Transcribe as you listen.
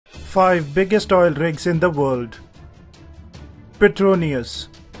5 biggest oil rigs in the world. Petronas.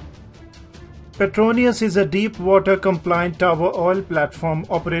 Petronas is a deep-water compliant tower oil platform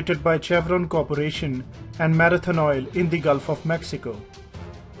operated by Chevron Corporation and Marathon Oil in the Gulf of Mexico.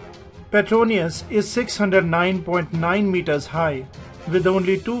 Petronas is 609.9 meters high with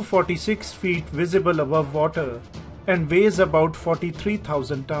only 246 feet visible above water and weighs about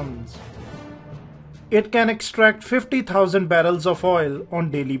 43,000 tons. It can extract 50,000 barrels of oil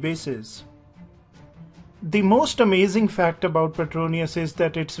on daily basis. The most amazing fact about Petronas is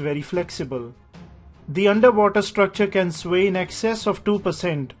that it's very flexible. The underwater structure can sway in excess of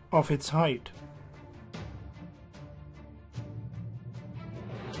 2% of its height.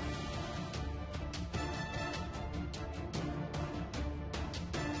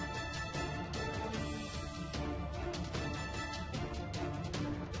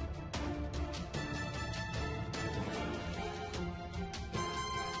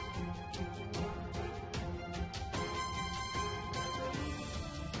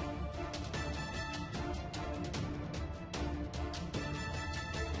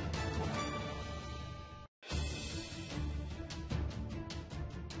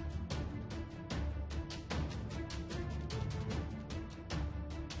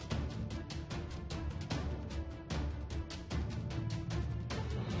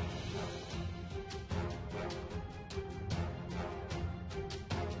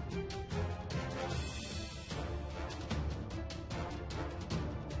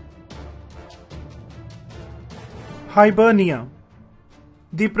 Hibernia.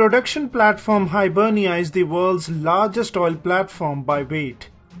 The production platform Hibernia is the world's largest oil platform by weight,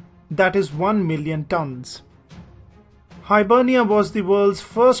 that is 1 million tons. Hibernia was the world's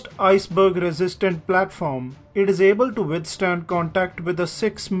first iceberg-resistant platform. It is able to withstand contact with a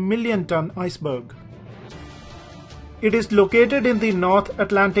 6 million ton iceberg. It is located in the North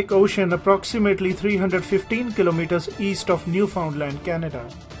Atlantic Ocean, approximately 315 kilometers east of Newfoundland, Canada.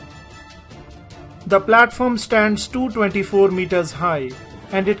 The platform stands 224 meters high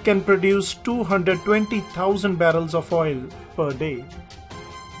and it can produce 220,000 barrels of oil per day.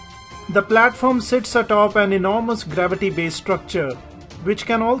 The platform sits atop an enormous gravity-based structure which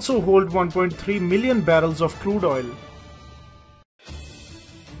can also hold 1.3 million barrels of crude oil.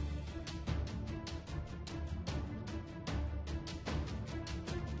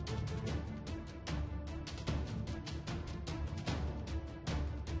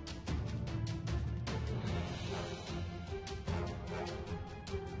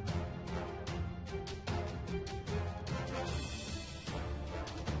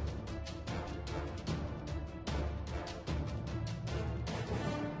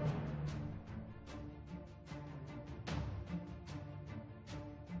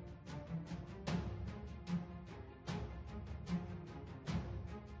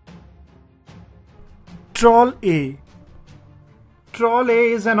 Troll A. Troll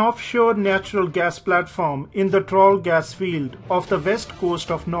A is an offshore natural gas platform in the Troll gas field off the west coast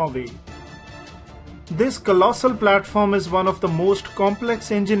of Norway. This colossal platform is one of the most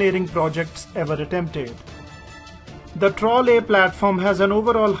complex engineering projects ever attempted. The Troll A platform has an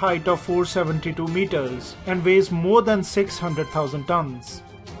overall height of 472 meters and weighs more than 600,000 tons.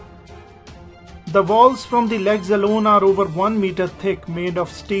 The walls from the legs alone are over 1 meter thick, made of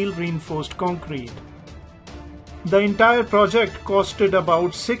steel reinforced concrete. The entire project costed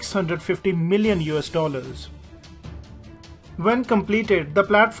about $650 million. When completed, the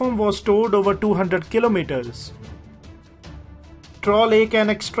platform was towed over 200 kilometers. Troll A can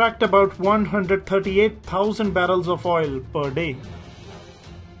extract about 138,000 barrels of oil per day.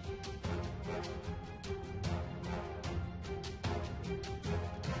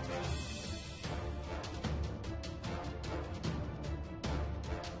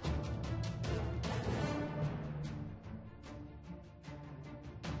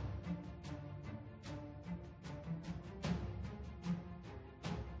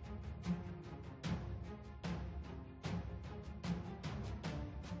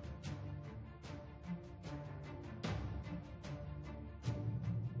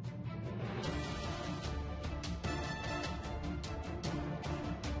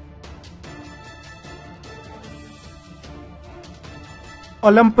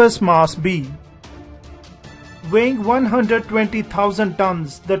 Olympus Mars B. Weighing 120,000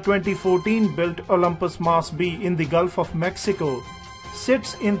 tons, the 2014 built Olympus Mars B in the Gulf of Mexico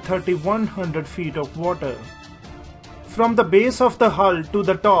sits in 3,100 feet of water. From the base of the hull to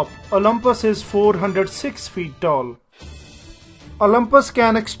the top, Olympus is 406 feet tall. Olympus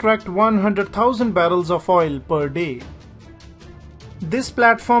can extract 100,000 barrels of oil per day. This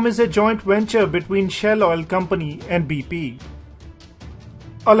platform is a joint venture between Shell Oil Company and BP.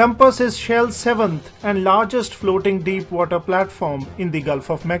 Olympus is Shell's seventh and largest floating deep water platform in the Gulf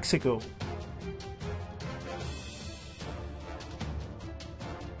of Mexico.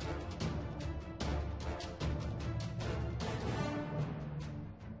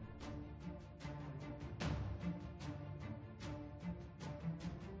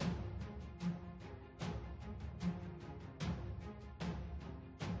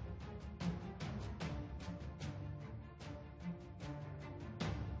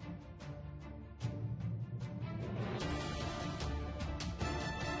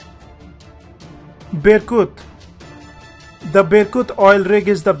 Berkut. The Berkut oil rig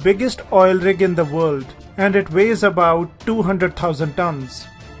is the biggest oil rig in the world and it weighs about 200,000 tons.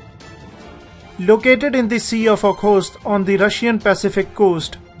 Located in the Sea of Okhotsk on the Russian Pacific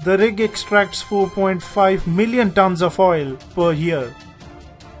coast, the rig extracts 4.5 million tons of oil per year.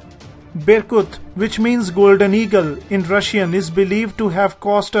 Berkut, which means golden eagle in Russian, is believed to have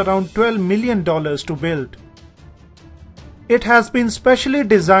cost around $12 million to build. It has been specially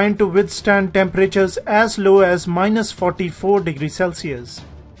designed to withstand temperatures as low as -44 degrees Celsius.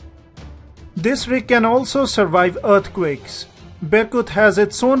 This rig can also survive earthquakes. Berkut has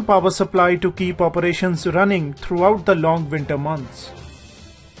its own power supply to keep operations running throughout the long winter months.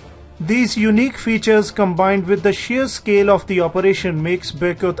 These unique features combined with the sheer scale of the operation makes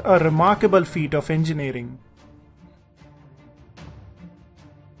Berkut a remarkable feat of engineering.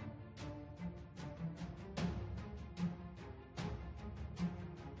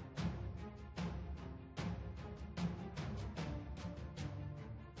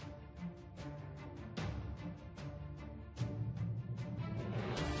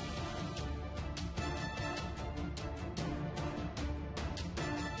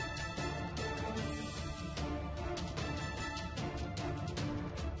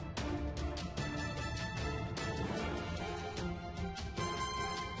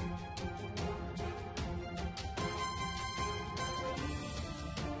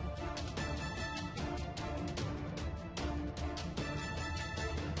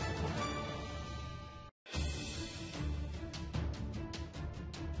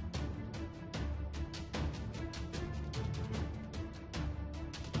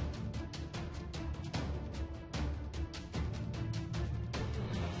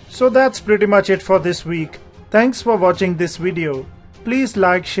 So that's pretty much it for this week. Thanks for watching this video. Please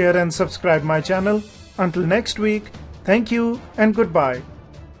like, share and subscribe my channel. Until next week, thank you and goodbye.